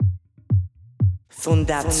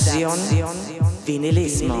Fundacion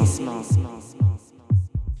Vinylismo.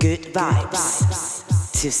 Good vibes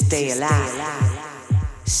to stay alive.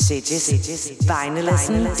 Sigis,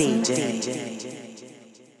 Vinylism DJ.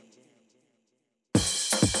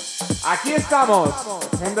 Aquí estamos,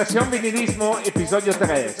 Fundacion Vinylismo, episodio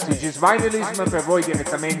 3, Sigis Vinylism per voi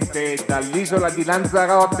direttamente dall'isola di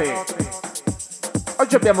Lanzarote.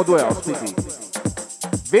 Oggi abbiamo due ospiti,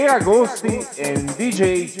 Vera Agosti e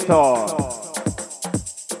DJ Thor.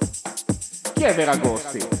 Chi è Vera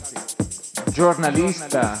Agosti?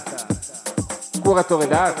 Giornalista, curatore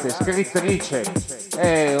d'arte, scrittrice,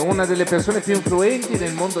 è una delle persone più influenti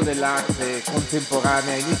nel mondo dell'arte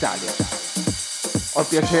contemporanea in Italia. Ho il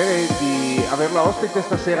piacere di averla ospite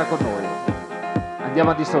stasera con noi.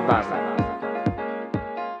 Andiamo a disturbarla.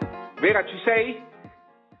 Vera, ci sei?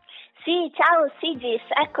 Sì, ciao Sigis,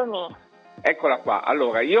 eccomi. Eccola qua.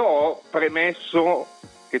 Allora, io ho premesso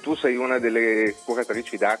che tu sei una delle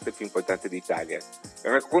curatrici d'arte più importanti d'Italia.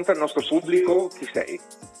 Racconta al nostro pubblico chi sei.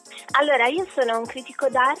 Allora, io sono un critico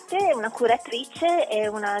d'arte, una curatrice e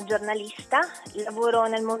una giornalista. Lavoro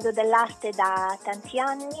nel mondo dell'arte da tanti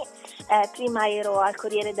anni. Prima ero al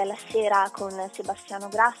Corriere della Sera con Sebastiano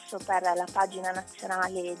Grasso per la pagina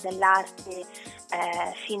nazionale dell'arte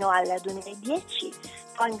fino al 2010.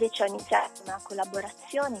 Poi invece ho iniziato una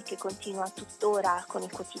collaborazione che continua tuttora con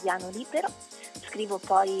il quotidiano Libero. Scrivo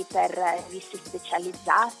poi per riviste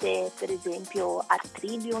specializzate, per esempio Art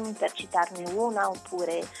Tribune, per citarne una,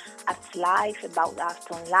 oppure Arts Life, About Art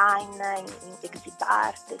Online, Exhibit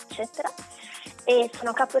Art, eccetera. E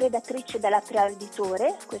sono caporedattrice della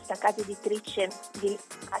Preauditore, questa casa editrice di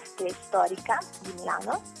arte storica di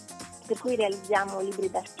Milano, per cui realizziamo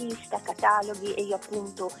libri d'artista, cataloghi e io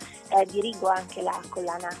appunto dirigo anche la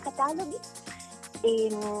collana cataloghi.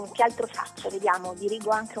 E che altro faccio? Vediamo,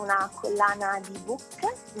 dirigo anche una collana di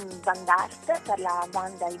book, Vandart, per la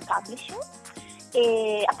Vanda in Publishing,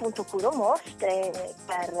 e appunto curo mostre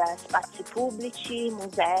per spazi pubblici,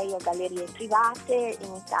 musei o gallerie private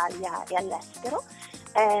in Italia e all'estero.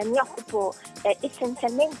 Mi occupo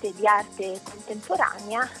essenzialmente di arte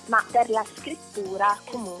contemporanea, ma per la scrittura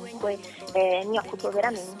comunque mi occupo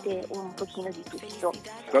veramente un pochino di tutto.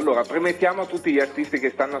 Allora, premettiamo a tutti gli artisti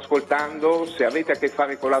che stanno ascoltando, se avete a che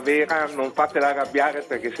fare con la Vera non fatela arrabbiare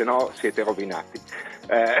perché sennò siete rovinati.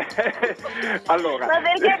 Allora, ma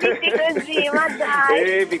perché dici così? Ma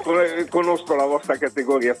dai! Vi conosco la vostra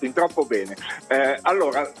categoria fin troppo bene.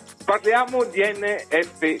 Allora, parliamo di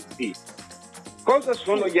NFT. Cosa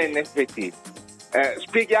sono gli NFT?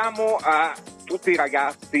 Spieghiamo a tutti i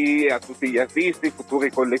ragazzi, a tutti gli artisti, futuri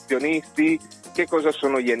collezionisti, che cosa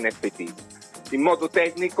sono gli NFT. In modo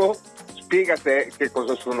tecnico, spiega te che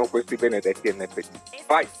cosa sono questi benedetti NFT.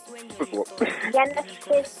 Vai, tu.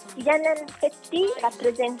 Gli NFT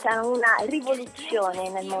rappresentano una rivoluzione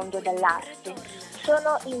nel mondo dell'arte.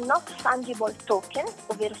 Sono i not fungible token,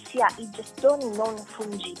 ovvero sia i gettoni non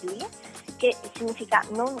fungibili, che significa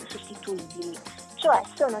non sostituibili, cioè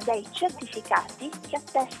sono dei certificati che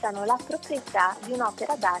attestano la proprietà di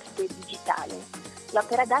un'opera d'arte digitale.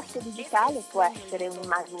 L'opera d'arte digitale può essere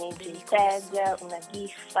un'immagine JPEG, una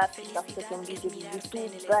GIF, piuttosto che un video di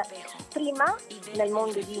YouTube. Prima, nel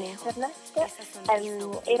mondo di Internet,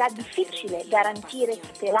 era difficile garantire e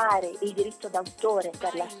tutelare il diritto d'autore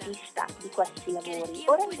per l'artista di questi lavori.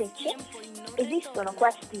 Ora invece esistono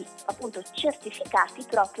questi appunto certificati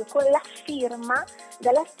proprio con la firma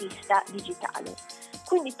dell'artista digitale.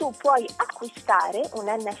 Quindi tu puoi acquistare un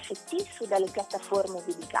NFT su delle piattaforme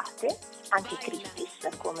dedicate, anche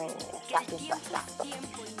Christie's, come è stato in passato.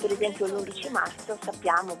 Per esempio l'11 marzo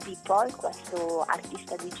sappiamo People, questo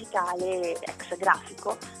artista digitale ex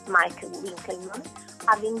grafico, Mike Winkelmann,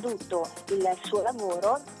 ha venduto il suo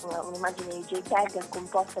lavoro, un'immagine di JPEG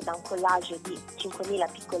composta da un collage di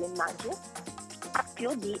 5.000 piccole immagini, a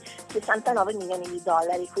più di 69 milioni di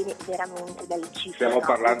dollari, quindi veramente delle cifre. Stiamo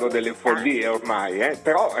parlando delle follie ormai,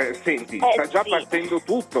 però senti, sta già partendo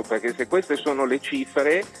tutto, perché se queste sono le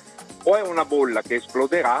cifre o è una bolla che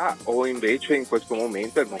esploderà o invece in questo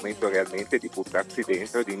momento è il momento realmente di buttarsi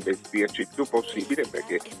dentro e di investirci il più possibile,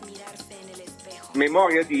 perché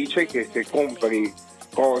memoria dice che se compri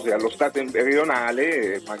cose allo stato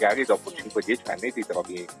embrionale magari dopo 5-10 anni ti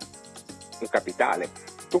trovi un capitale.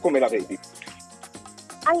 Tu come la vedi?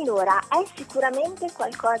 Allora, è sicuramente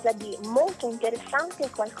qualcosa di molto interessante e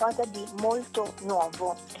qualcosa di molto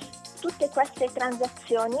nuovo. Tutte queste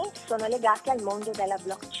transazioni sono legate al mondo della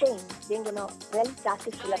blockchain, vengono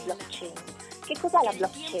realizzate sulla blockchain. Che cos'è la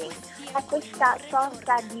blockchain? È questa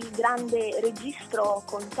sorta di grande registro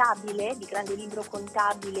contabile, di grande libro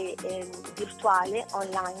contabile virtuale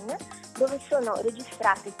online, dove sono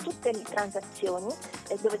registrate tutte le transazioni,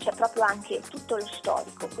 dove c'è proprio anche tutto lo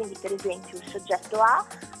storico. Quindi per esempio il soggetto A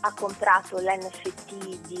ha comprato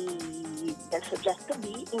l'NFT del soggetto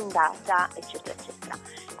B in data, eccetera, eccetera.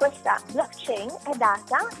 Questa blockchain è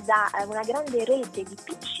data da una grande rete di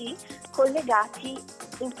PC collegati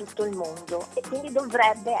in tutto il mondo e quindi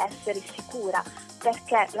dovrebbe essere sicura,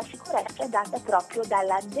 perché la sicurezza è data proprio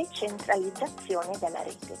dalla decentralizzazione della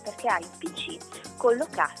rete, perché hai PC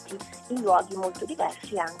collocati in luoghi molto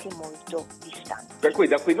diversi e anche molto distanti. Per cui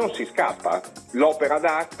da qui non si scappa. L'opera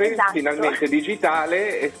d'arte, esatto, finalmente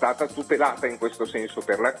digitale, è stata tutelata in questo senso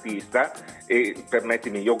per l'artista, e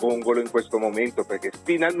permettimi, io gongolo in questo momento perché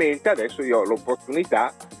finalmente adesso io ho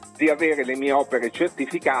l'opportunità di avere le mie opere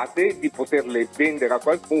certificate, di poterle vendere a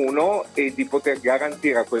qualcuno e di poter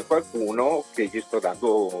garantire a quel qualcuno che gli sto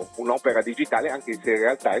dando un'opera digitale, anche se in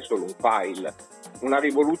realtà è solo un file. Una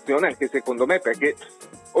rivoluzione anche secondo me, perché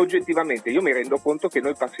oggettivamente io mi rendo conto che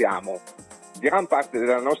noi passiamo gran parte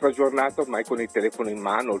della nostra giornata ormai con il telefono in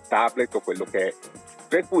mano, il tablet o quello che è.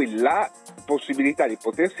 Per cui la possibilità di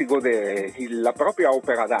potersi godere la propria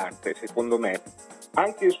opera d'arte, secondo me,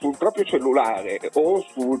 anche sul proprio cellulare o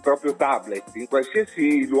sul proprio tablet, in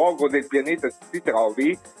qualsiasi luogo del pianeta ti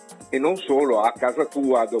trovi, e non solo a casa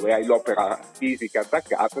tua dove hai l'opera fisica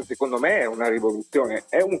attaccata, secondo me è una rivoluzione,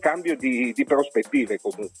 è un cambio di prospettive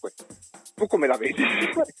comunque. Tu come la vedi?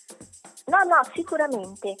 No,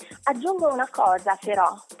 sicuramente. Aggiungo una cosa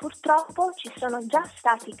però, purtroppo ci sono già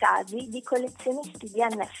stati casi di collezionisti di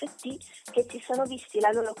NFT che si sono visti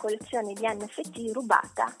la loro collezione di NFT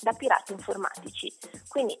rubata da pirati informatici,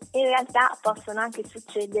 quindi in realtà possono anche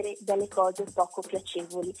succedere delle cose poco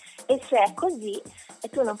piacevoli, e se è così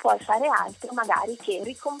tu non puoi fare altro magari che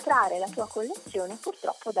ricomprare la tua collezione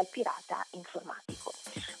purtroppo dal pirata informatico.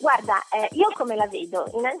 Guarda, io come la vedo?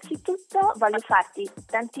 Innanzitutto voglio farti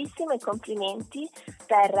tantissimi complimenti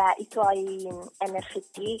per i tuoi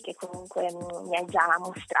NFT che comunque mi hai già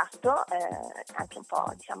mostrato, anche un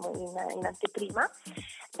po' diciamo in anteprima,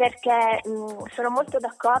 perché sono molto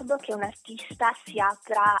d'accordo che un artista si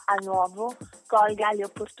apra al nuovo, colga le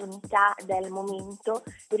opportunità del momento,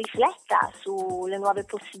 rifletta sulle nuove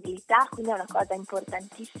possibilità, quindi è una cosa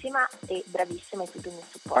importantissima e bravissima, e tutto il mio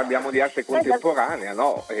supporto. Parliamo di arte contemporanea,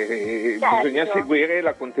 no? Certo. Bisogna seguire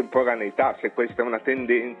la contemporaneità, se questa è una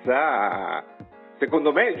tendenza,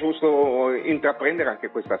 secondo me è giusto intraprendere anche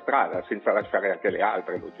questa strada senza lasciare anche le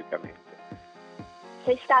altre, logicamente.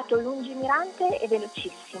 Sei stato lungimirante e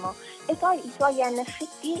velocissimo, e poi i tuoi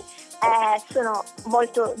NFT sono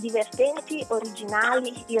molto divertenti,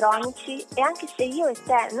 originali, ironici, e anche se io e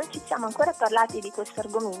te non ci siamo ancora parlati di questo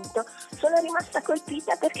argomento, sono rimasta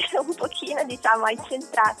colpita perché un pochino hai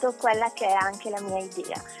centrato quella che è anche la mia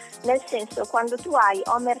idea. Nel senso, quando tu hai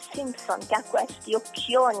Homer Simpson che ha questi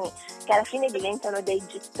occhioni che alla fine diventano dei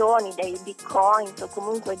gettoni, dei bitcoin o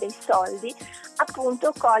comunque dei soldi,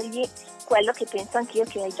 appunto cogli quello che penso anch'io,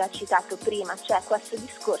 che hai già citato prima, cioè questo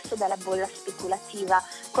discorso della bolla speculativa.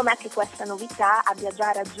 Com'è che questa novità abbia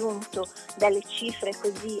già raggiunto delle cifre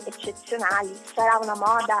così eccezionali? Sarà una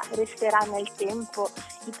moda? Resterà nel tempo?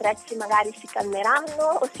 I prezzi magari si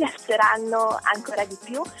calmeranno o si alzeranno ancora di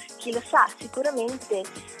più? Chi lo sa, sicuramente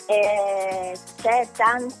c'è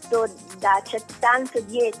tanto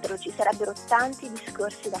dietro, ci sarebbero tanti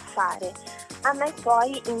discorsi da fare. A me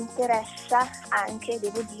poi interessa anche,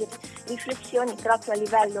 devo dire, riflessioni proprio a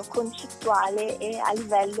livello concettuale e a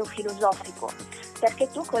livello filosofico,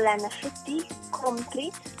 perché tu con l'NFT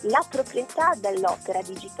compri la proprietà dell'opera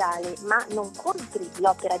digitale, ma non compri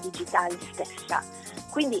l'opera digitale stessa.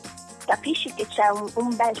 Quindi capisci che c'è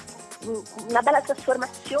una bella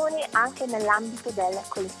trasformazione anche nell'ambito del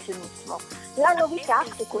collezionismo. La novità,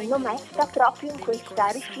 secondo me, sta proprio in questa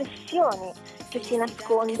riflessione che si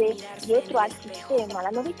nasconde dietro al sistema. La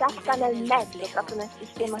novità sta nel mezzo, proprio nel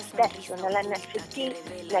sistema stesso,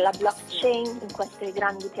 nell'NFT, nella blockchain, in queste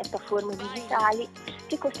grandi piattaforme digitali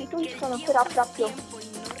che costituiscono però proprio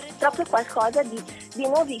qualcosa di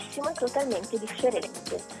nuovissimo e totalmente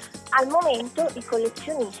differente. Al momento i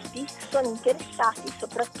collezionisti sono interessati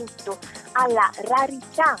soprattutto alla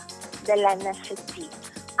rarità dell'NFT,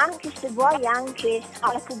 anche se vuoi anche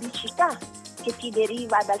alla pubblicità che ti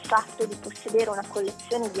deriva dal fatto di possedere una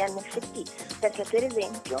collezione di NFT, perché per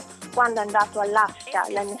esempio quando è andato all'asta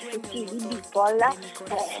l'NFT di Beeple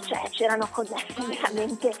c'erano connesse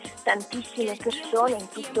veramente tantissime persone in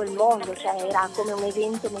tutto il mondo, era come un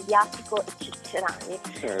evento mediatico eccezionale.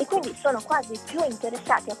 E quindi sono quasi più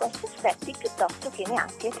interessati a questi aspetti piuttosto che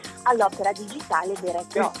neanche all'opera digitale vera e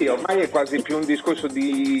propria. Sì, ormai è quasi più un discorso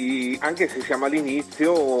di, anche se siamo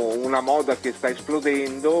all'inizio, una moda che sta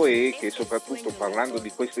esplodendo e che soprattutto soprattutto parlando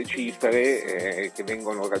di queste cifre che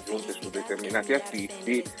vengono raggiunte su determinati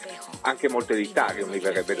artisti, anche molto elitario, mi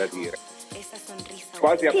verrebbe da dire.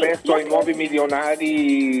 Quasi aperto ai nuovi milionari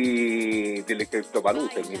delle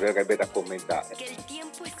criptovalute, mi verrebbe da commentare.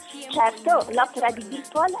 Certo, l'opera di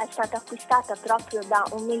Beatles è stata acquistata proprio da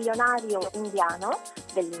un milionario indiano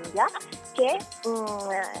dell'India che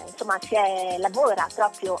lavora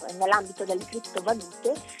proprio nell'ambito delle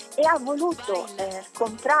criptovalute e ha voluto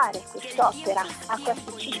comprare quest'opera a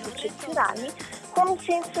queste cifre eccezionali con un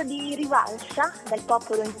senso di rivalsa del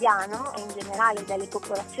popolo indiano e in generale delle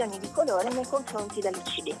popolazioni di colore nei confronti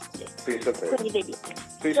dell'Occidente. Quindi vedi,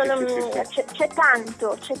 c'è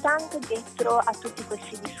tanto dietro a tutti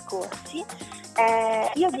questi discorsi.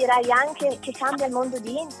 Io direi anche che cambia il mondo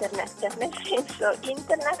di internet, nel senso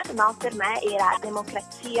internet per me era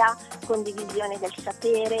democrazia, condivisione del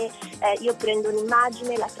sapere, io prendo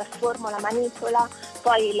un'immagine, la trasformo, la manipola,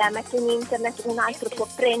 poi la metto in internet, un altro può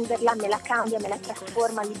prenderla, me la cambia, me la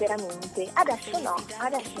trasforma liberamente. Adesso no,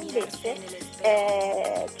 adesso invece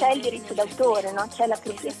c'è il diritto d'autore, no? C'è la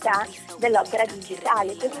proprietà dell'opera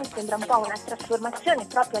digitale, per cui sembra un po' una trasformazione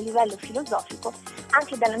proprio a livello filosofico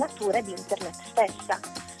anche della natura di internet stessa.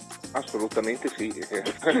 Assolutamente sì,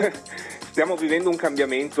 stiamo vivendo un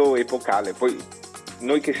cambiamento epocale, poi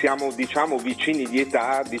noi che siamo vicini di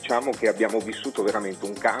età, diciamo che abbiamo vissuto veramente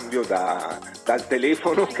un cambio dal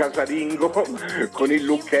telefono casalingo con il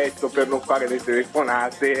lucchetto per non fare le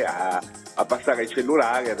telefonate a passare ai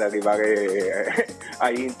cellulari, ad arrivare a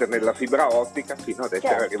internet, la fibra ottica, fino ad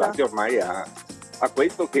essere arrivati ormai a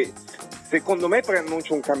questo che secondo me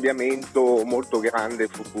preannuncia un cambiamento molto grande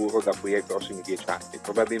futuro da qui ai prossimi 10 anni,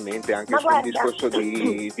 probabilmente anche sul discorso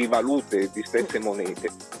di valute, di stesse monete.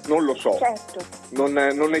 Non lo so, non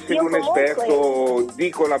essendo un esperto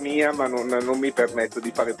dico la mia, ma non mi permetto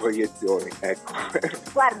di fare proiezioni. Ecco.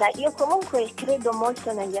 Guarda, io comunque credo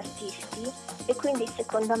molto negli artisti e quindi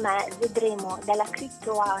secondo me vedremo della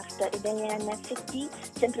crypto art e degli NFT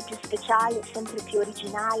sempre più speciali, sempre più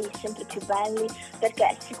originali, sempre più belli,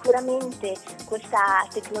 perché sicuramente questa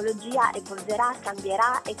tecnologia evolverà,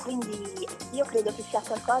 cambierà e quindi io credo che sia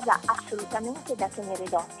qualcosa assolutamente da tenere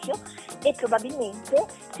d'occhio e probabilmente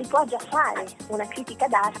si può già fare una critica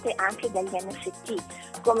d'arte anche degli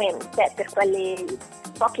NFT, come per quelle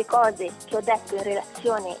poche cose che ho detto in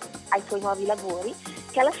relazione ai tuoi nuovi lavori,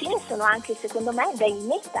 che alla fine sono anche secondo me dei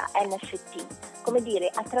meta NFT. Come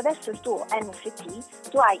dire, attraverso il tuo NFT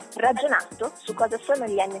tu hai ragionato su cosa sono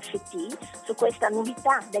gli NFT, su questa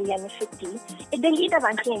novità degli NFT ed è lì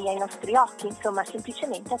davanti ai nostri occhi, insomma,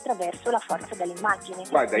 semplicemente attraverso la forza dell'immagine.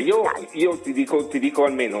 Guarda, io ti dico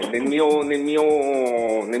almeno nel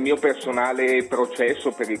mio personale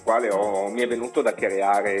processo per il quale mi è venuto da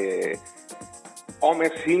creare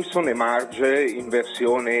Homer Simpson emerge in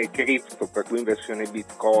versione cripto, per cui in versione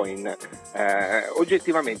Bitcoin.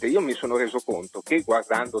 Oggettivamente io mi sono reso conto che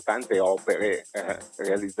guardando tante opere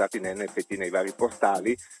realizzate in NFT nei vari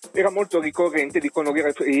portali era molto ricorrente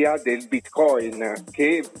l'iconografia del Bitcoin,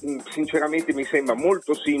 che sinceramente mi sembra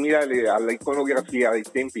molto simile all'iconografia ai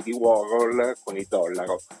tempi di Warhol con il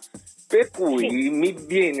dollaro. Per cui mi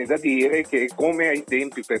viene da dire che come ai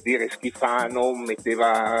tempi, per dire, Schifano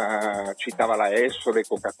citava la Esso, le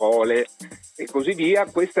Coca-Cola e così via,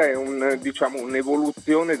 questa è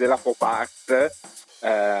un'evoluzione della pop art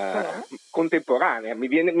contemporanea. Mi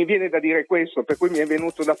viene da dire questo, per cui mi è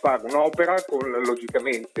venuto da fare un'opera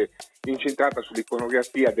logicamente incentrata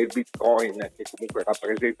sull'iconografia del Bitcoin, che comunque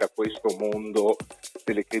rappresenta questo mondo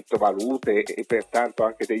delle criptovalute e pertanto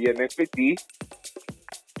anche degli NFT,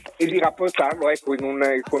 e di rapportarlo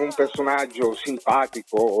con un personaggio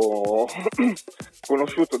simpatico,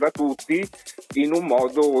 conosciuto da tutti, in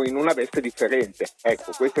una veste differente.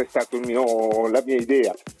 Ecco, questa è stata la mia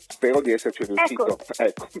idea. Spero di esserci riuscito.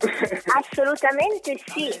 Ecco. Assolutamente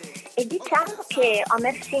sì. E diciamo che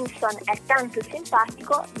Homer Simpson è tanto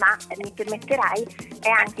simpatico, ma mi permetterai, è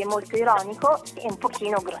anche molto ironico e un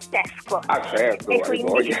pochino grottesco. Ah, certo. E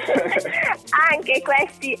quindi anche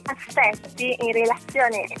questi aspetti in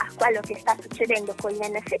relazione a quello che sta succedendo con gli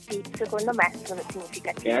NFT secondo me sono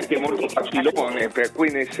significativi. È anche molto facilone, per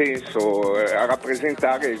cui nel senso a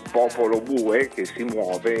rappresentare il popolo bue che si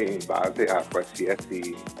muove in base a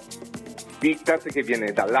qualsiasi diktat che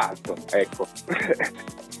viene dall'alto, ecco.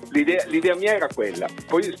 L'idea mia era quella,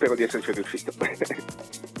 poi spero di esserci riuscito.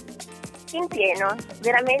 In pieno,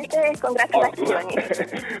 veramente congratulazioni.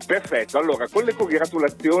 Perfetto, allora con le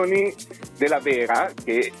congratulazioni della Vera,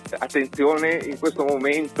 che attenzione in questo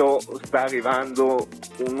momento sta arrivando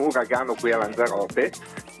un uragano qui a Lanzarote,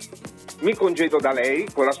 mi congedo da lei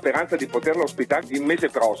con la speranza di poterla ospitare il mese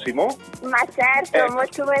prossimo. Ma certo,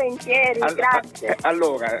 molto volentieri, grazie.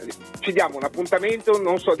 Allora, ci diamo un appuntamento,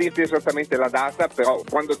 non so dirti esattamente la data, però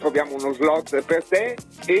quando troviamo uno slot per te,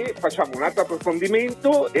 e facciamo un altro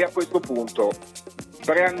approfondimento, e a questo punto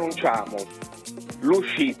preannunciamo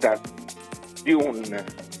l'uscita di un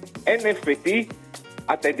NFT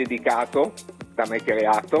a te dedicato, da me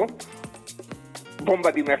creato,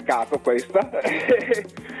 bomba di mercato questa.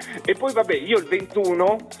 E poi vabbè, io il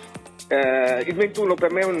 21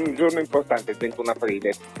 per me è un giorno importante, il 21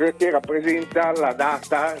 aprile, perché rappresenta la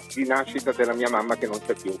data di nascita della mia mamma che non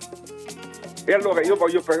c'è più. E allora io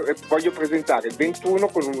voglio presentare il 21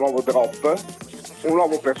 con un nuovo drop, un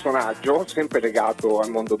nuovo personaggio, sempre legato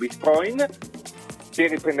al mondo Bitcoin, che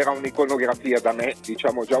riprenderà un'iconografia da me,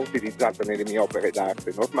 diciamo già utilizzata nelle mie opere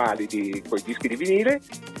d'arte normali con i dischi di vinile,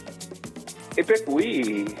 e per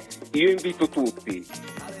cui io invito tutti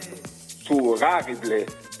su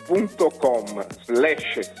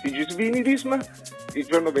rarible.com/Sigis Vinylism il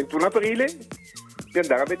giorno 21 aprile di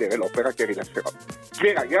andare a vedere l'opera che rilascerò.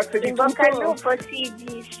 Vera, grazie di tutto. In bocca al lupo,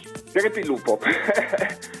 Sigis. Crepi il lupo.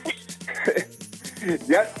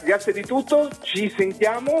 Grazie di tutto, ci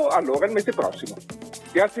sentiamo allora il mese prossimo.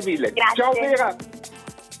 Grazie mille. Grazie. Ciao Vera.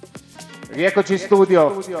 Rieccoci in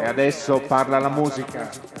studio e adesso parla la musica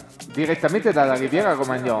direttamente dalla Riviera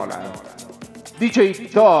Romagnola. DJ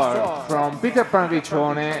Thor from Peter Pan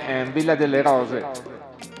Riccione and Villa delle Rose.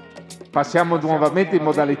 Passiamo nuovamente in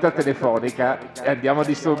modalità telefonica e andiamo a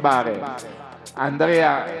disturbare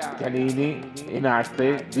Andrea Chianini in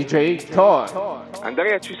arte, DJ Thor.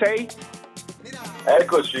 Andrea, ci sei?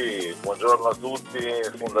 Eccoci, buongiorno a tutti,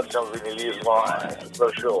 Fundacion Vinylismo,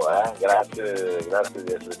 super show, grazie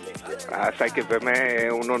di essere qui insieme. Sai che per me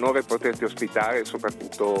è un onore poterti ospitare,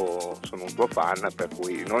 soprattutto sono un tuo fan, per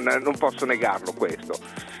cui non posso negarlo questo.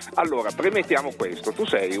 Allora, premettiamo questo, tu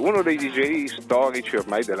sei uno dei DJ storici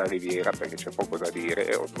ormai della Riviera, perché c'è poco da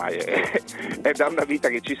dire, ormai è da una vita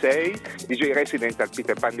che ci sei, DJ resident al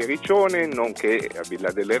Peter Pan di Riccione, nonché a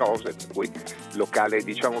Villa delle Rose, per cui locale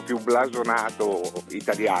diciamo più blasonato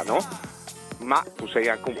italiano, ma tu sei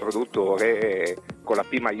anche un produttore con la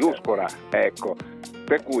P maiuscola, ecco,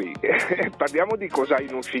 per cui parliamo di cosa hai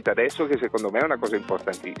in uscita adesso, che secondo me è una cosa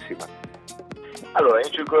importantissima. Allora,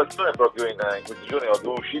 in circolazione proprio in questi giorni ho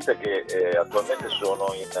 2 uscite che attualmente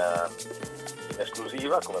sono in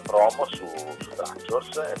esclusiva come promo su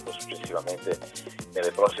Traxsource, e poi successivamente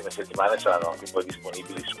nelle prossime settimane saranno anche poi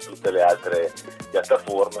disponibili su tutte le altre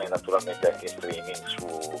piattaforme e naturalmente anche in streaming su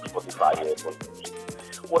Spotify e Apple Music.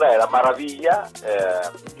 Una è La Maraviglia,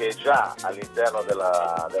 che è già all'interno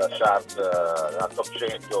della chart, della top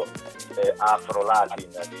 100 afro-latin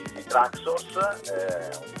di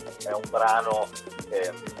Traxsource. È un brano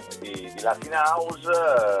di Latin House,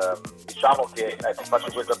 diciamo che, ecco,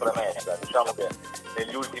 faccio questa premessa, diciamo che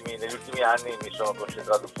negli ultimi anni mi sono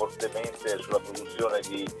concentrato fortemente sulla produzione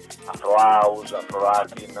di Afro House, Afro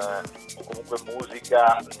Latin, o comunque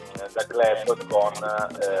musica da club con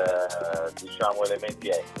diciamo elementi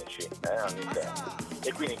etnici all'interno.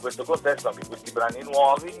 E quindi in questo contesto anche questi brani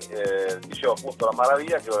nuovi, dicevo appunto La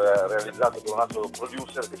Maraviglia, che ho realizzato con un altro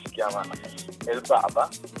producer che si chiama El Baba,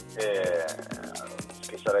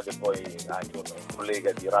 che sarebbe poi anche un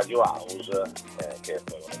collega di Radio House, che è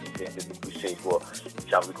poi un emittente di cui seguo,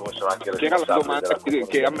 diciamo, di come sono anche che era la responsabile domanda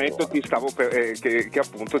che ammetto ti stavo per che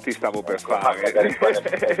appunto ti stavo per fare.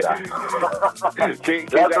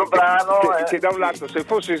 L'altro brano che da un lato, se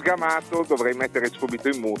fossi sgamato, dovrei mettere subito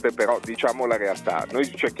in mute, però diciamo la realtà,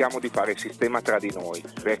 noi cerchiamo di fare sistema tra di noi,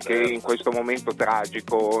 perché in questo momento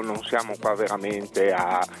tragico non siamo qua veramente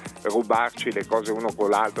a rubarci le cose uno con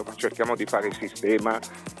l'altro, ma cerchiamo di fare sistema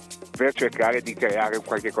per cercare di creare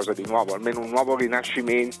qualche cosa di nuovo, almeno un nuovo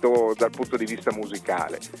rinascimento dal punto di vista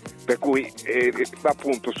musicale. Per cui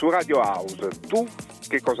appunto su Radio House tu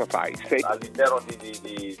che cosa fai? All'interno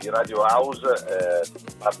di Radio House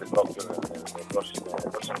parte proprio nelle prossime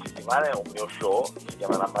settimane un mio show, si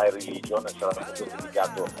chiamerà My Religion, e sarà tutto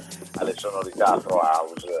dedicato alle sonorità Afro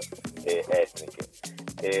House e etniche.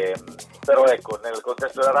 Però ecco, nel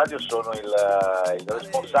contesto della radio sono il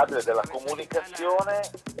responsabile della comunicazione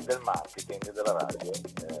e del marketing della radio.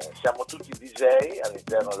 Siamo tutti DJ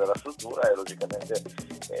all'interno della struttura e logicamente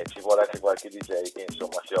ci vuole anche qualche DJ che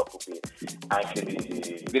insomma si occupi anche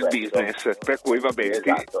del business, per cui va bene,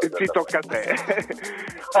 esatto, ti tocca a te.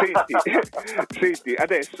 Senti,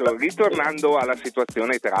 adesso ritornando alla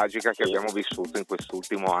situazione tragica che abbiamo vissuto in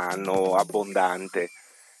quest'ultimo anno abbondante,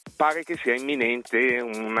 pare che sia imminente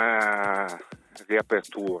una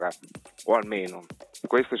riapertura, o almeno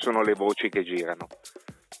queste sono le voci che girano.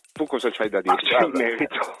 Tu cosa c'hai da dirci in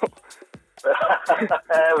merito?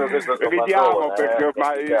 Ridiamo perché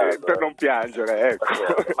ormai per non piangere, ecco.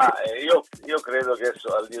 Ma io credo che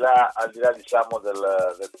al di là diciamo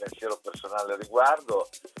del pensiero personale al riguardo,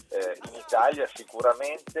 in Italia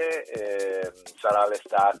sicuramente sarà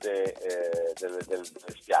l'estate delle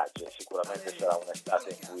spiagge, sicuramente sarà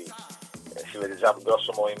un'estate in cui si vede già un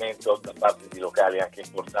grosso movimento da parte di locali anche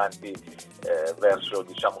importanti verso,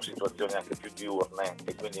 diciamo, situazioni anche più diurne,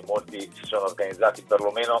 e quindi molti si sono organizzati,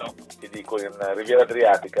 perlomeno ti dico in Riviera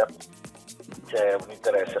Adriatica c'è un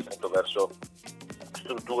interesse appunto verso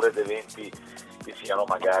strutture ed eventi che siano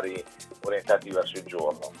magari orientati verso il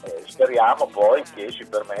giorno. Speriamo poi che ci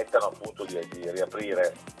permettano appunto di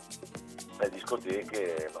riaprire le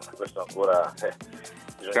discoteche, ma questo ancora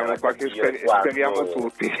speriamo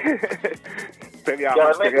tutti.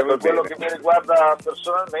 Chiaramente per quello bene. che mi riguarda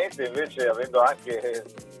personalmente, invece, avendo anche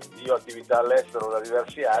io attività all'estero da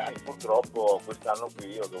diversi anni, purtroppo quest'anno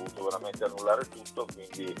qui ho dovuto veramente annullare tutto,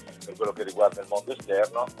 quindi per quello che riguarda il mondo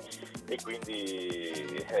esterno, e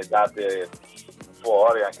quindi date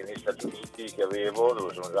fuori anche negli Stati Uniti che avevo,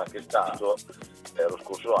 dove sono già anche stato lo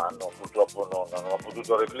scorso anno, purtroppo non ho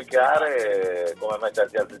potuto replicare, come me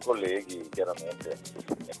tanti altri colleghi, chiaramente.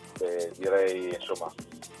 Direi, insomma,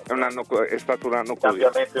 È stato un anno così.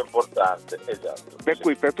 Cambiamento importante, esatto. Per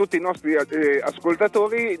cui per tutti i nostri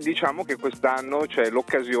ascoltatori diciamo che quest'anno c'è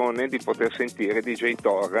l'occasione di poter sentire DJ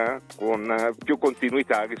Thor con più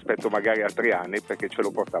continuità rispetto magari a altri anni, perché ce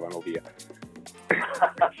lo portavano via.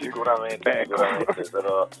 Sicuramente, ecco. sicuramente,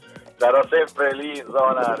 sarò sempre lì in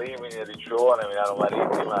zona Rimini, Riccione, Milano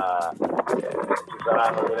Marittima, ci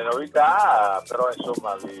saranno delle novità, però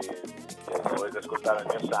insomma se volete ascoltare il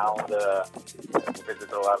mio sound potete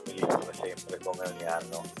trovarmi lì come sempre, come ogni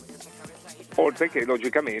anno. Oltre che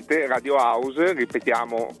logicamente Radio House,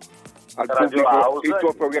 ripetiamo al Radio pubblico House, il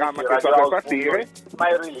tuo programma che sta per partire.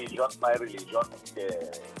 My Religion, che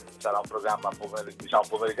sarà un programma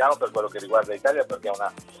pomeridiano per quello che riguarda l'Italia, perché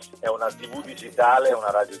è una TV digitale, è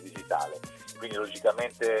una radio digitale, quindi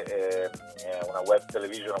logicamente è una web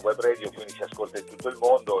television, una web radio, quindi si ascolta in tutto il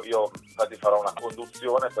mondo. Io infatti farò una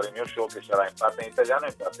conduzione per il mio show che sarà in parte in italiano e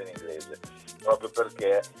in parte in inglese, proprio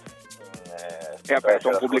perché è aperto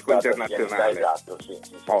a un pubblico internazionale. Esatto, sì,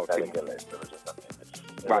 ottimo. Dall'estero, esattamente.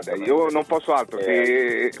 Guarda, io non posso altro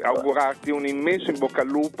che augurarti un immenso in bocca al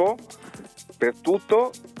lupo per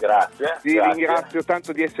tutto. Grazie. Ti ringrazio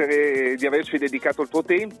tanto di averci dedicato il tuo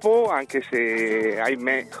tempo, anche se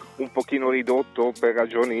ahimè un pochino ridotto per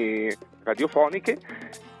ragioni radiofoniche.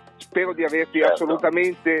 Spero di averti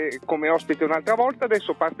assolutamente come ospite un'altra volta.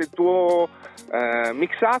 Adesso parte il tuo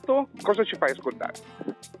mixato. Cosa ci fai ascoltare?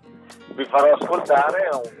 Vi farò ascoltare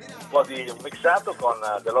un po' di un mixato con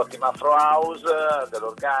dell'ottima Afro House,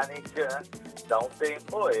 dell'organic da un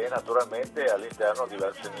tempo, e naturalmente all'interno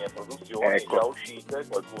diverse mie produzioni già uscite,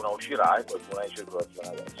 qualcuna uscirà e qualcuna è in circolazione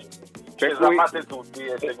adesso. Ci esaminate tutti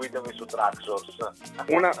e seguitemi su Traxsource.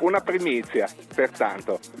 Una primizia,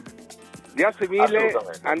 pertanto. Grazie mille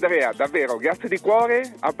Andrea, davvero, grazie di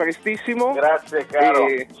cuore, a prestissimo. Grazie caro,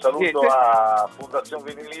 saluto a Fundacion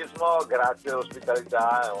Vinylismo, grazie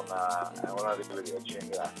dell'ospitalità, è una rivederci,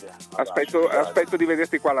 grazie. Aspetto di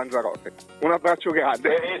vederti qua a Lanzarote. Un abbraccio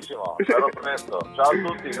grande. Benissimo, sarò presto. Ciao a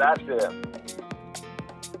tutti, grazie.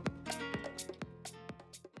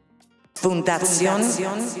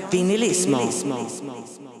 Fundacion Vinylismo.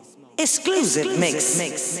 Exclusive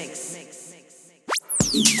mix.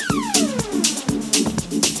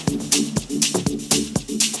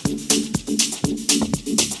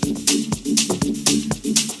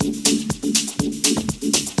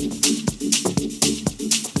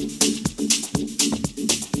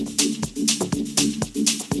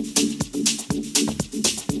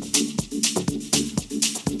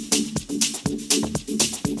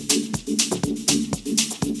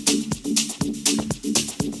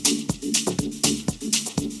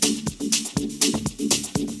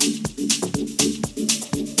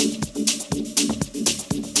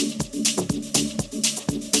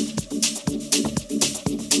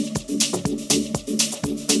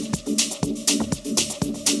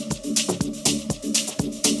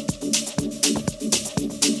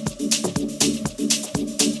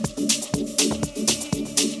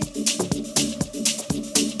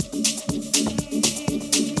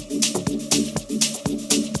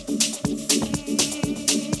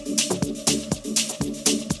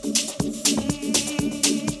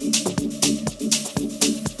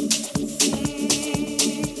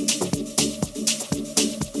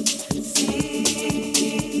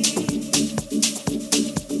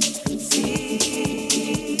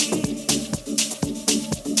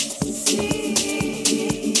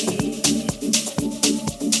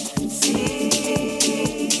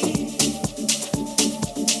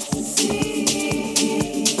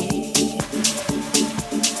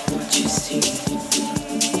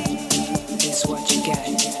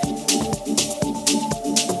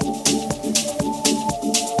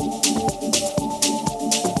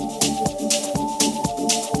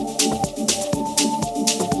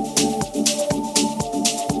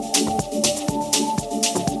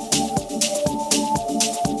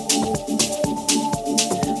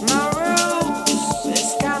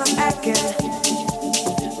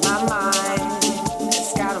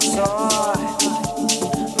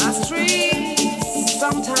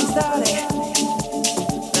 Sometimes dirty,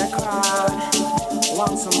 the crowd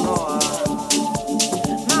wants some more.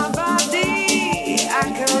 My body, a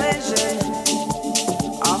collision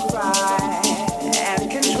of pride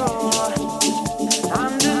and control.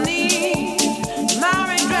 Underneath my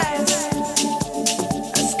redress,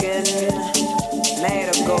 a skin made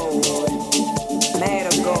of gold, made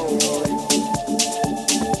of gold.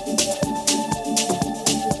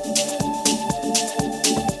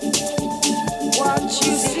 What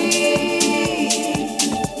you see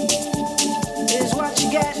is what you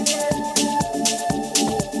get.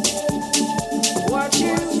 What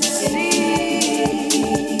you see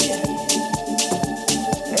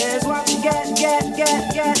is what you get.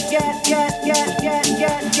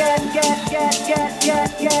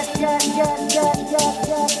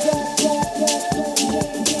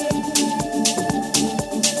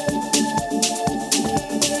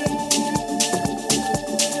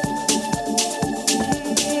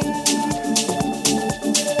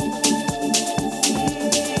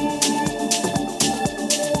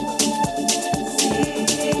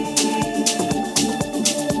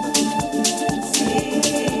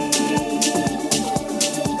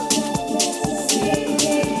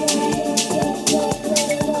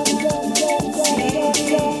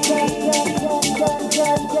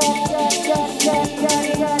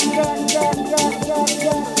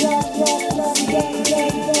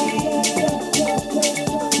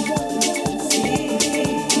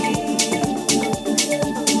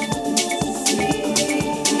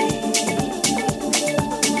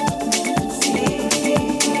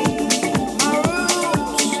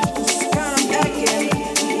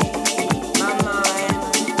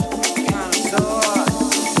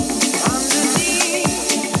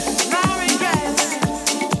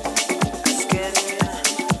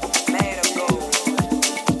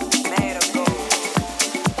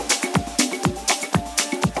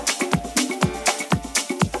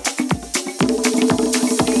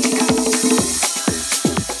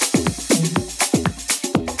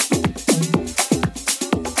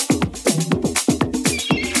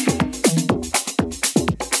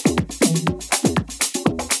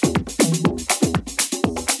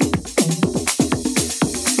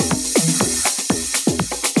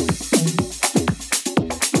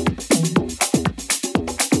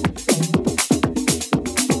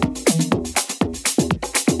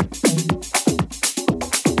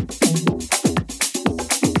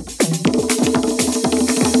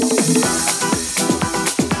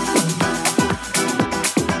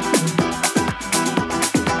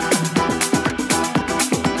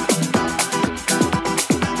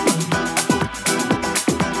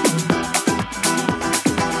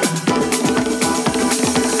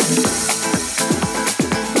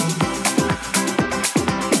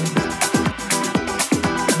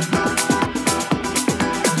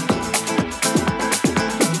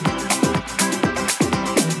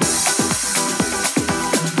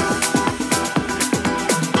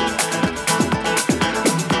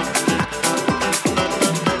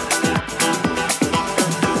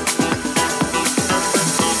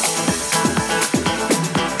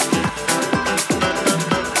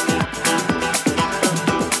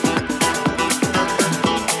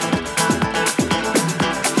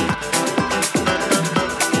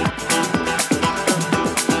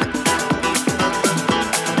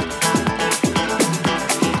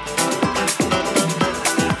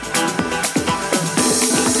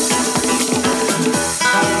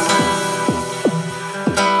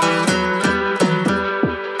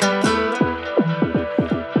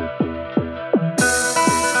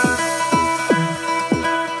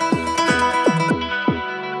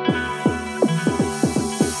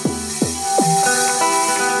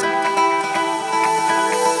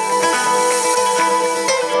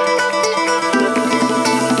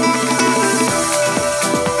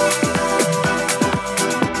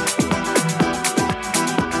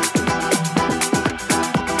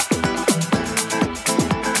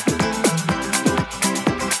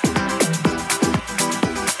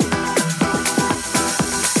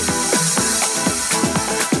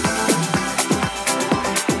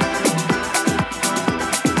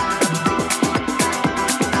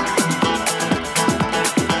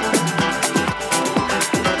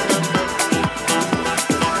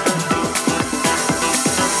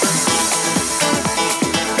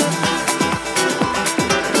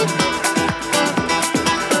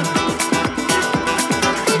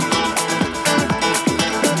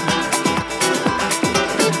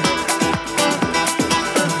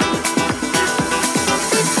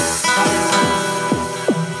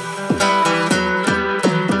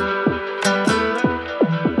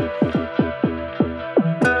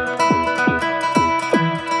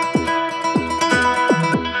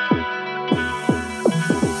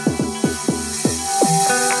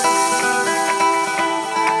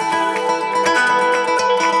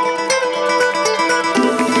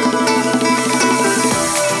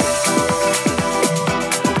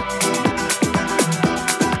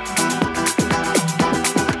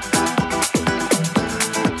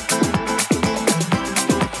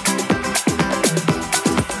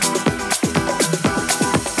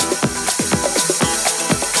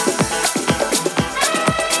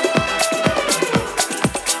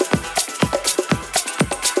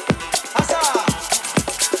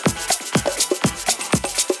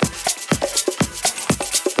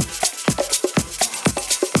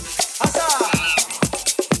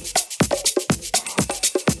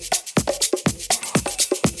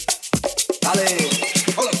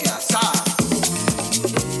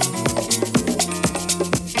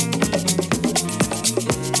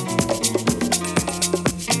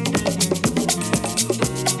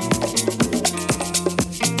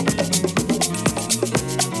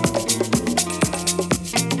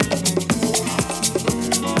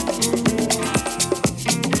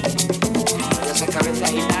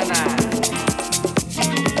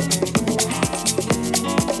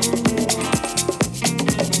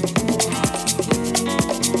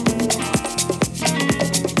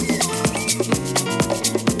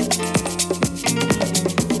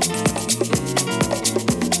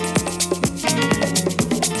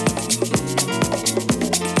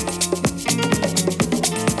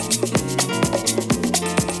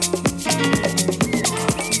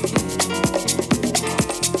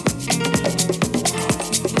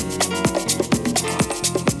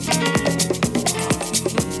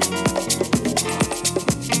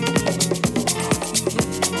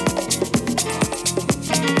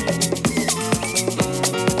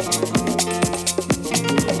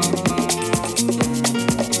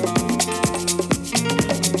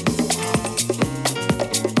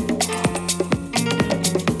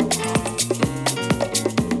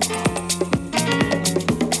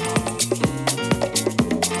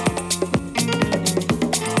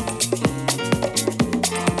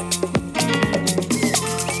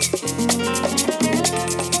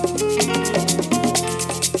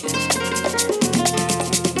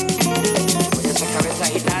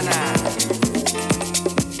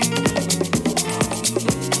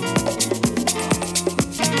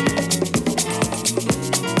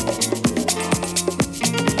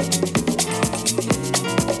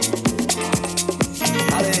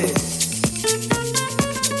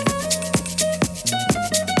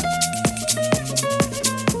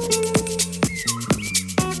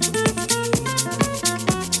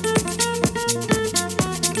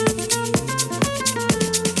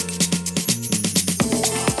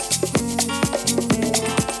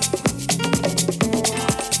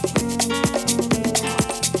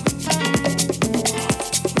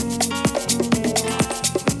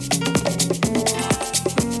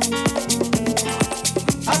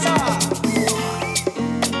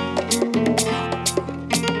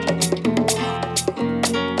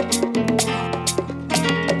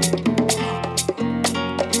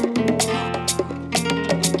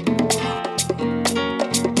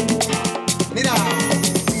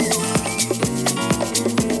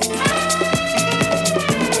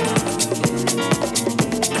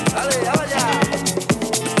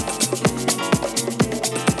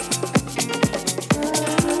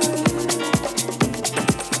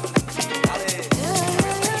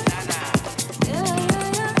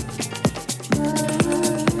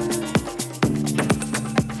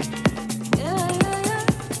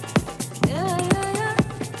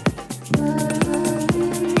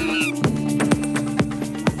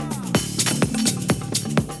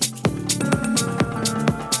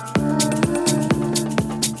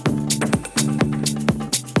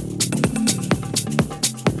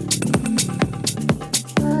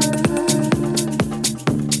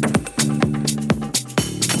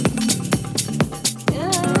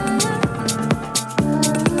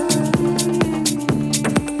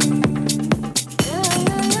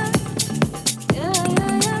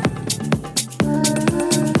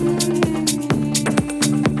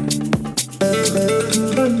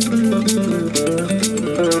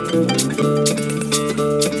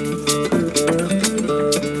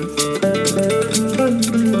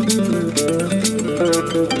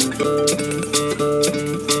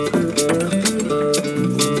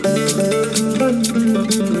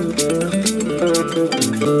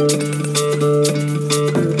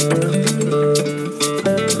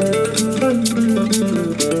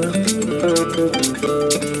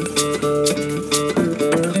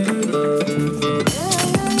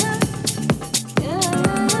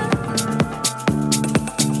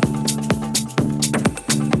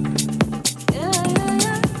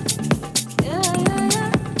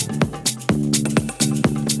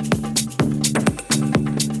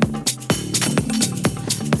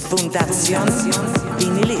 Fundacion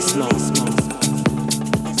Vinylismo.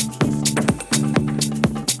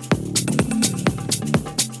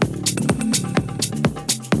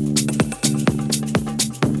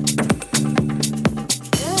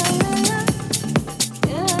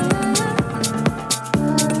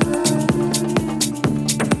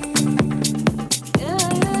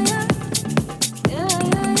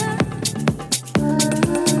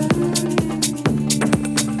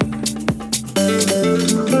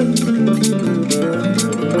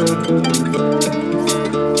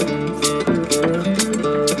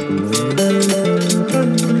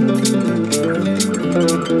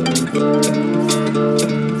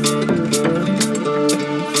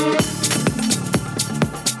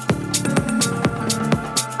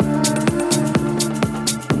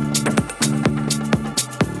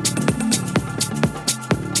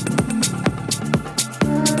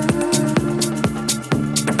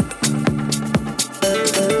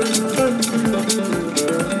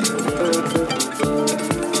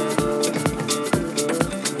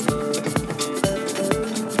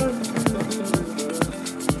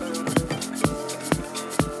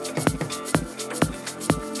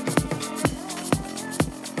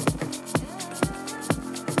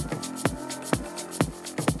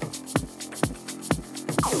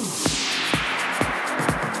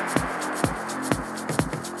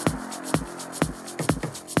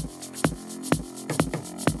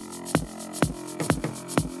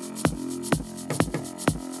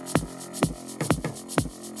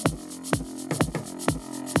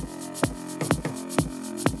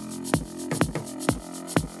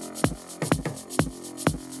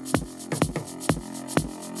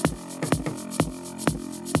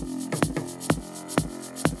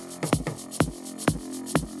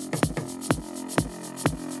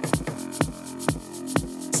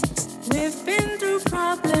 We've been through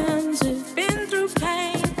problems, we've been through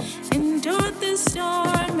pain, endured the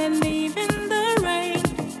storm and even the rain.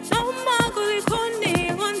 No maguli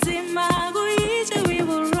kundi kunzi maguije, we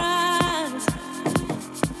will rise.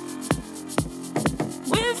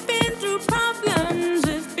 We've been through problems,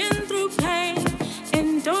 we've been through pain,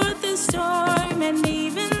 endured the storm and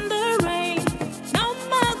even the rain. No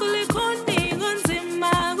maguli kundi kunzi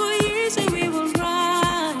maguije, we will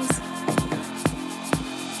rise.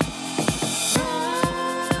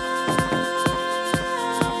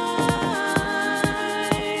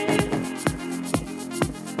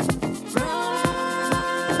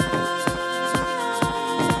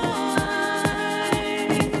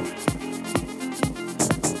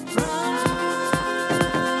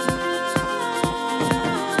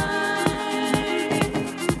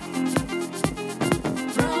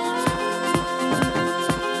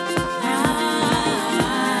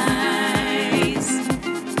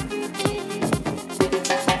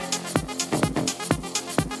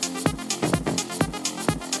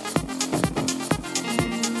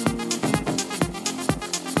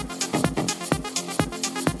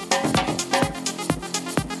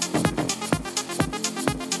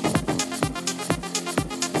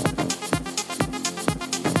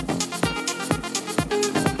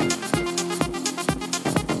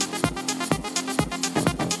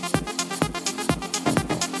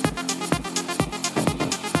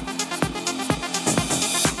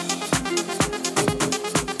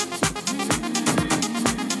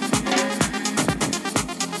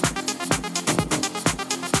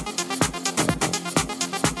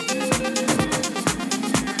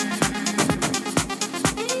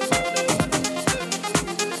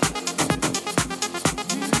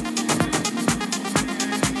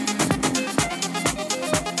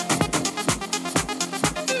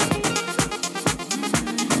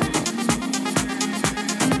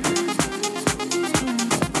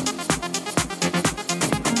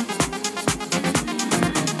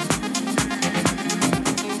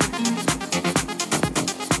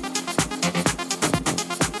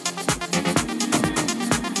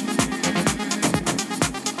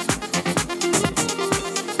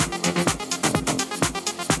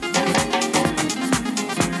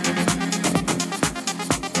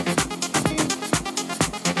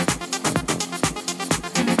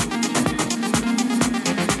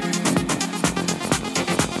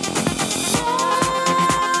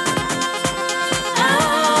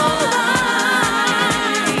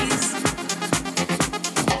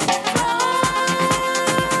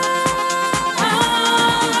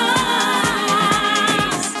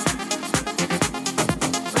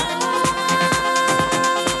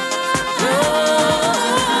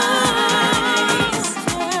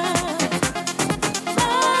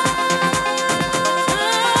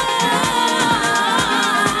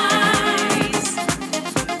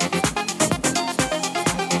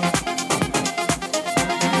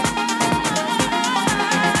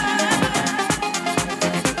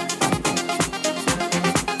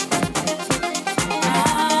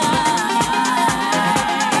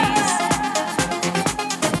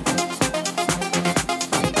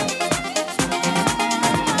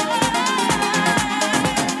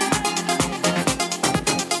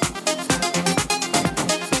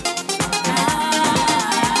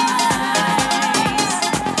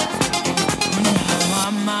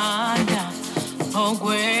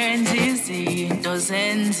 okwenza izinto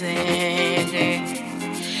zenzeke.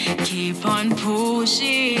 Keep on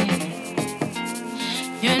pushing.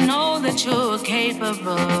 You know that you're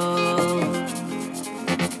capable.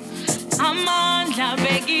 Amandla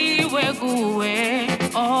bekiwe kuwe.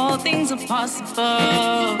 All things are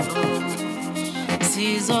possible.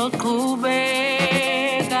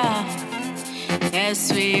 Sizoqhubeka.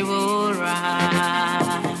 Yes, we will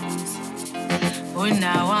rise.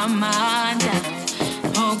 Unawo amandla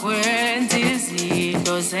okwenza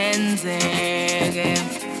izinto zenzeke.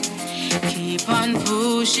 Keep on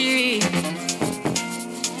pushing.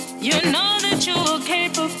 You know that you're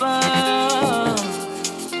capable.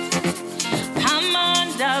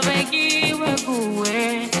 Amanda bekiwe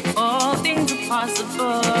kuwe. All things are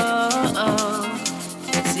possible.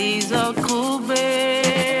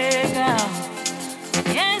 Sizoqhubeka.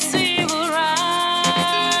 Yes, we will rise.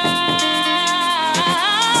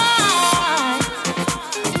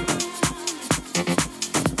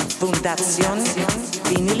 Fundacion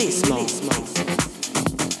Vinylismo.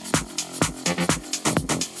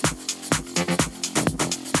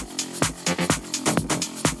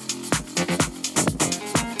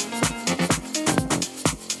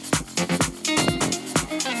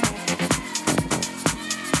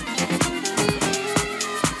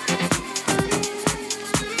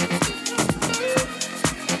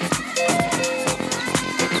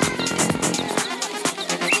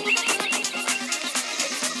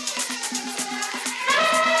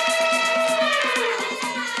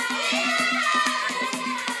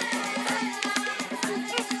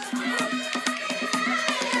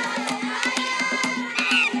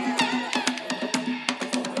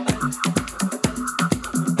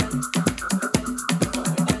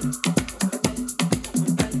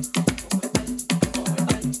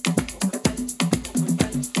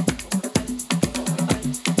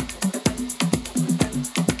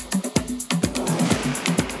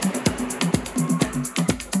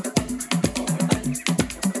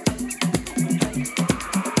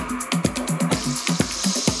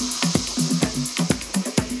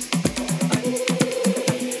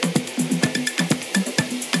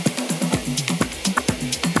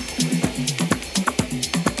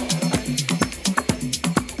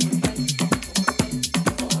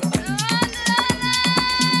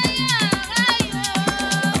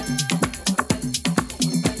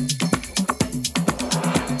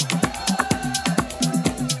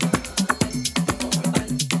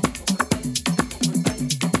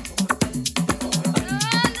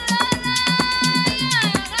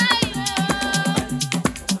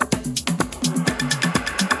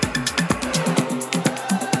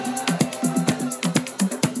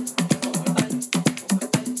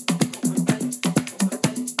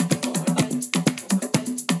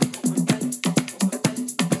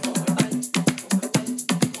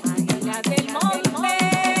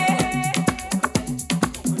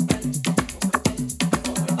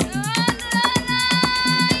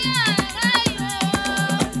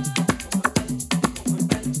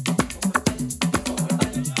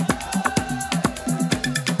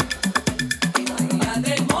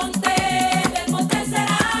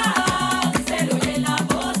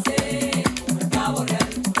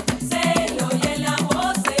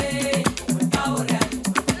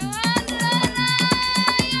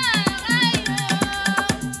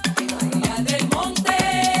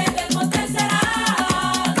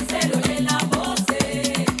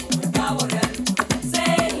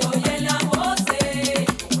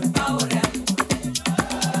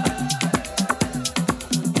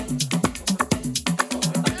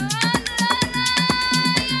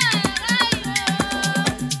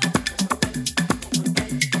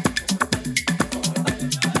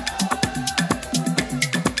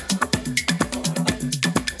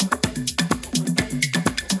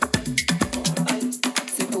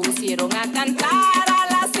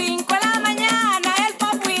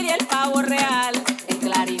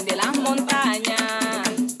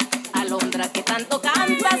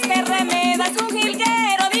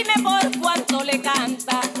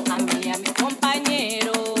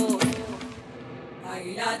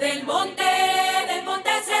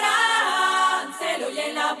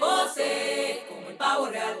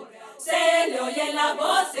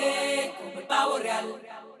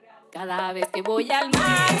 Cada vez que voy al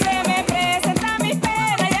mar se me presenta mi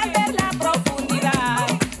pena y al ver la profundidad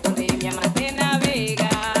donde mi amante navega.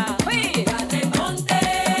 ¡Uy! Del monte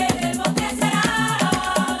será,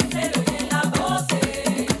 se le oyen las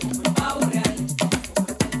voces como el pavo real.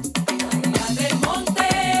 Allá del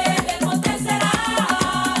monte será,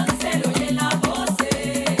 se le oyen las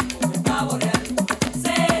voces como el pavo real.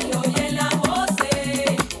 Se le oyen las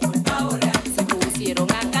voces como el pavo real. Se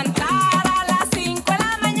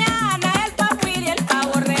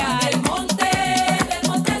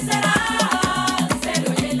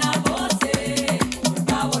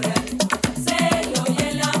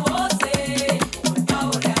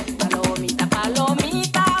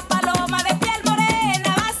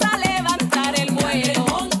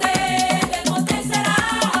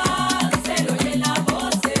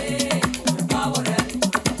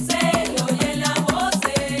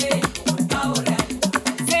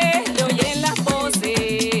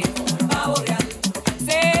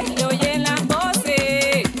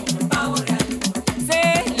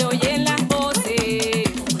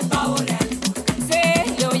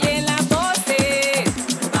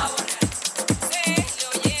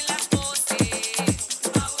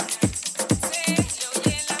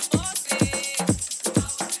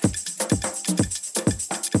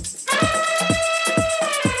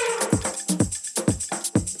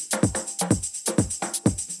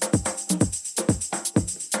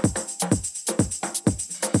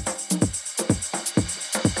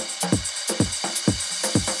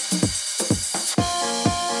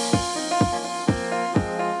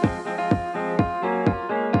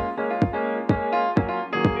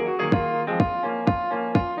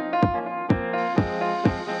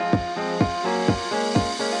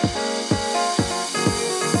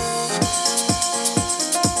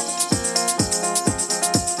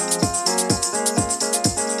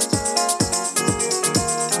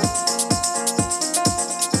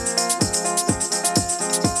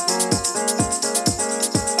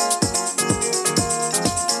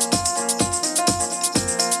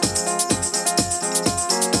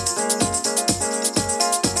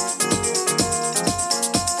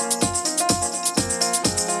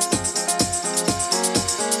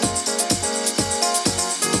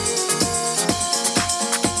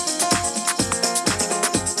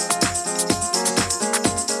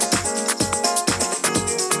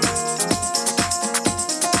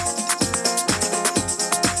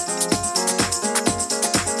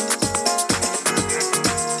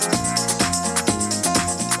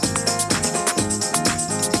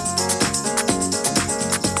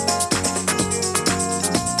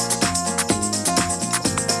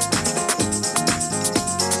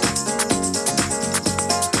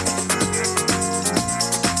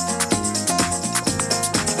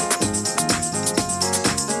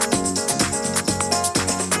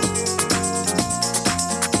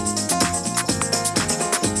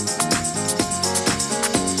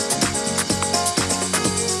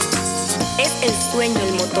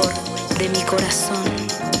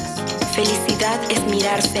Felicidad es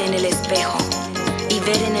mirarse en el espejo y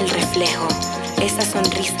ver en el reflejo esa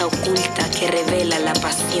sonrisa oculta que revela la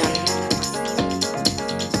pasión.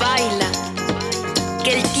 Baila,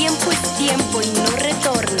 que el tiempo es tiempo y no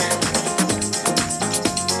retorna.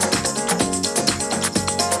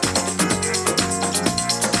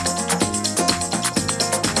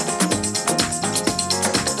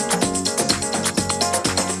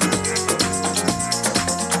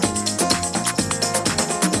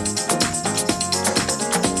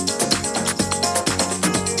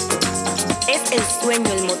 Es el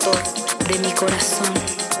sueño el motor de mi corazón.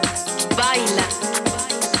 Baila,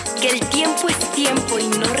 que el tiempo es tiempo y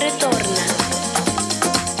no retorna.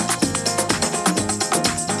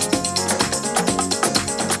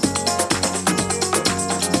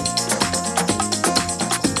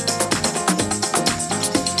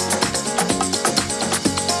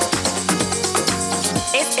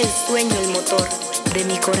 Es el sueño el motor de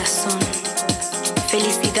mi corazón.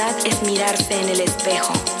 Felicidad es mirarse en el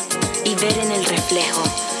espejo y ver en el reflejo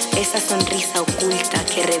esa sonrisa oculta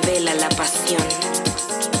que revela la pasión.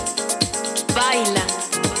 Baila,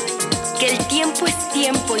 que el tiempo es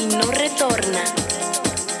tiempo y no retorna.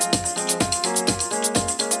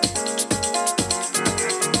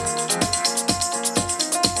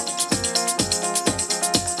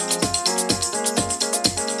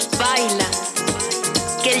 Baila,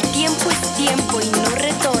 que el tiempo es tiempo y no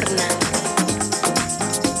retorna.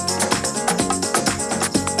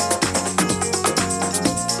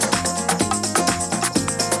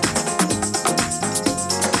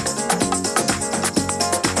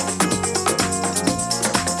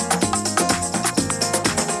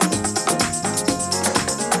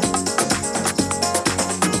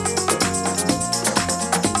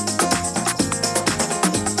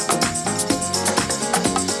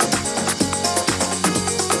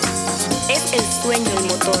 El sueño el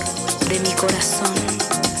motor de mi corazón.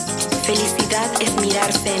 Felicidad es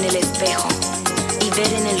mirarse en el espejo y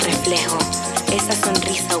ver en el reflejo esa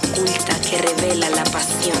sonrisa oculta que revela la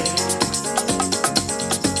pasión.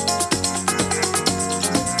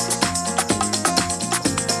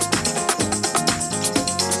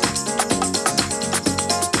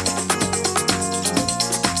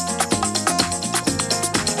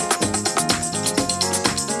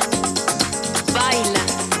 Baila,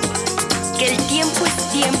 que el tiempo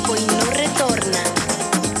es tiempo y no retorna.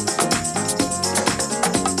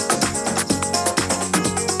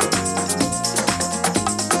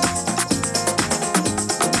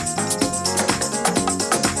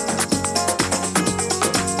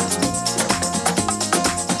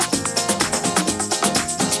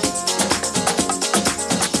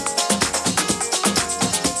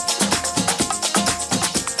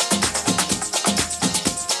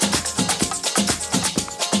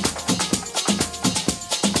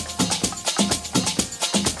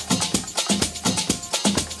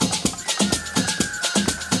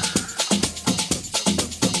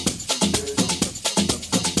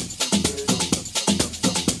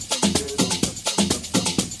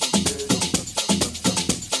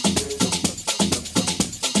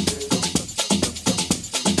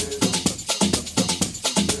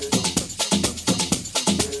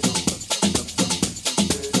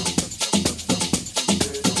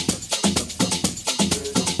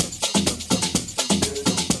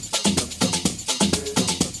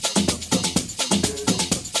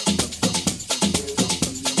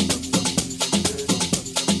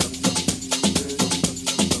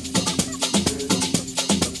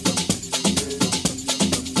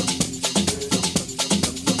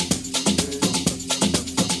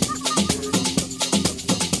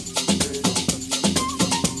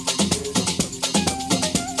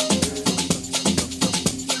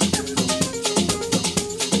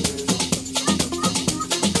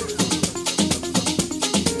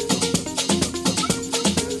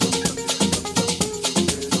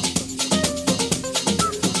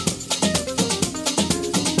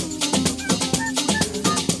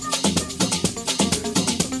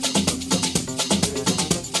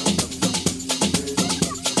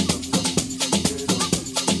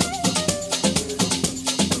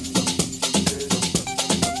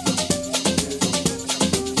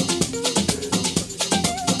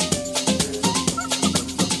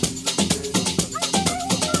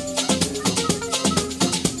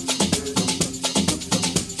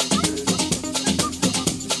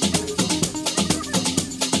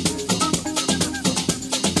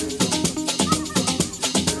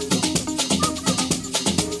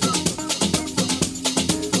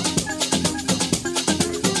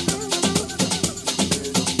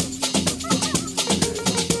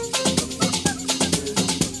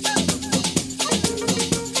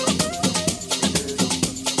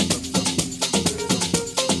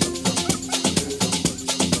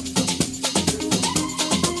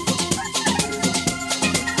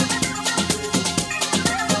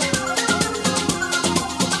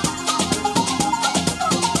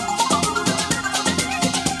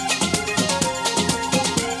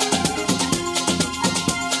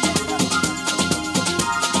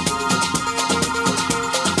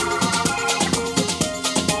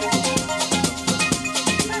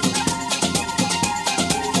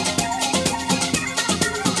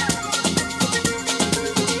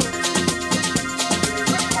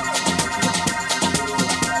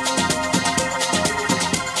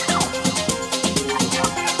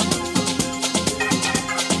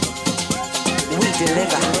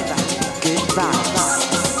 deliver good vibes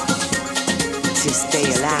to stay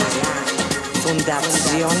alive.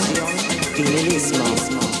 Fundacion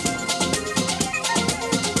Vinylismo.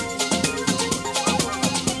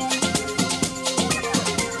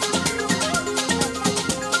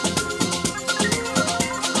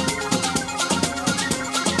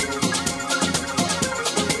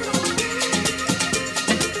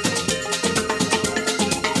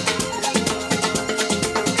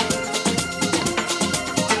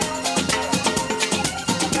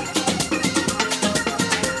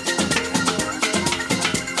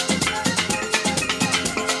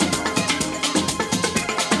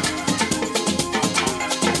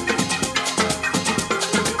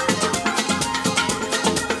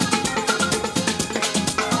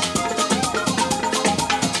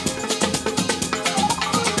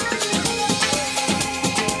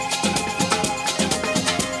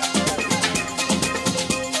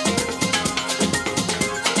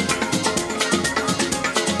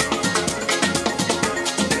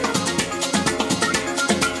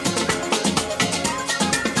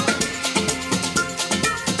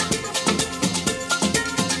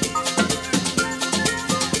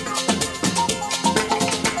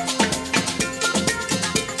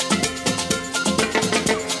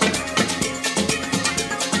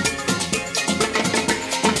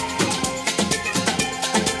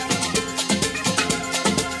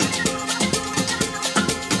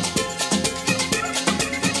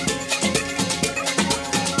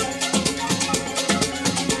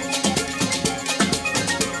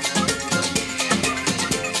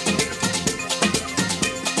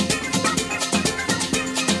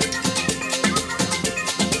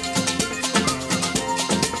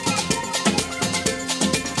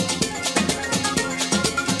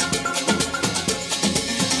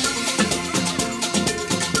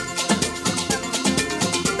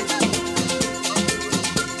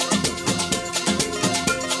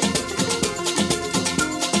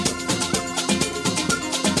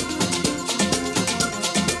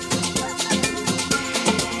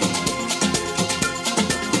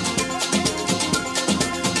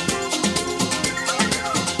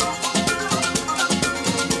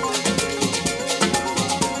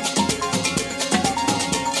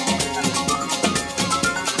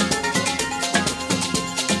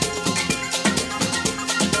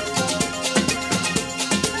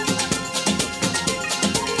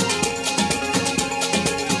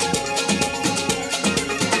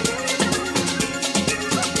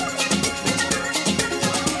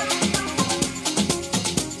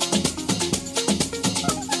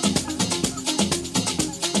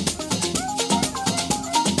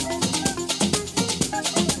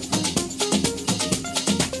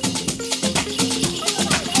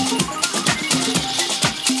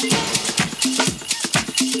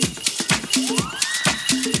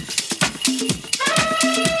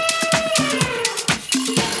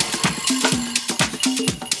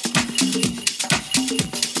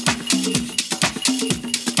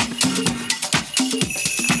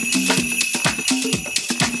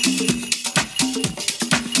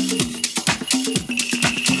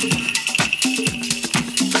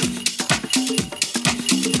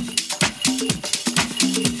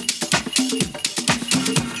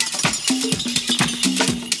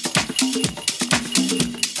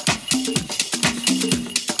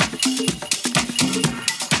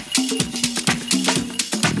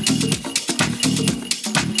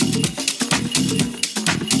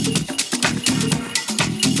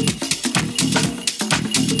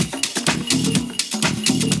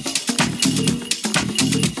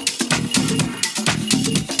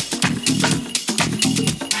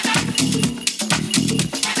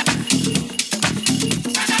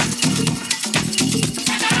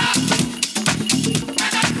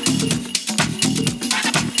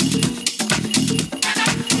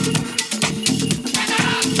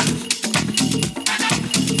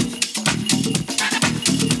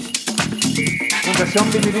 Fundacion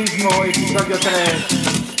Vinylismo, episodio 3,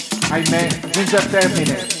 ahimè, giunge al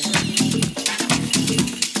termine.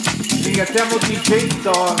 Ringraziamo DJ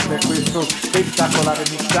Thor per questo spettacolare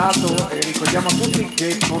mixato e ricordiamo a tutti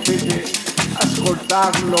che potete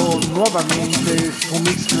ascoltarlo nuovamente su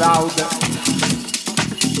Mixcloud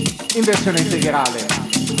in versione integrale.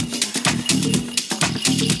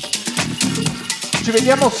 Ci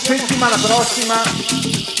vediamo settimana prossima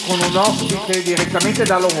con un ospite direttamente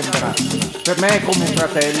da Londra. Per me è come un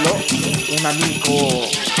fratello, un amico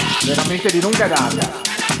veramente di lunga data.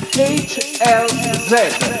 HLZ,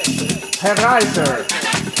 Hellraiser.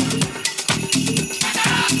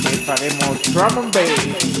 E faremo drum and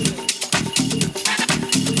bass.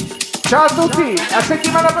 Ciao a tutti, a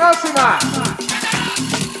settimana prossima!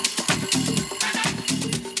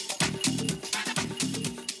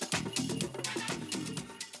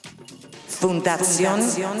 Fundacion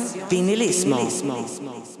Vinylismo.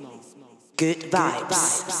 Good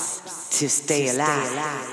vibes to stay alive.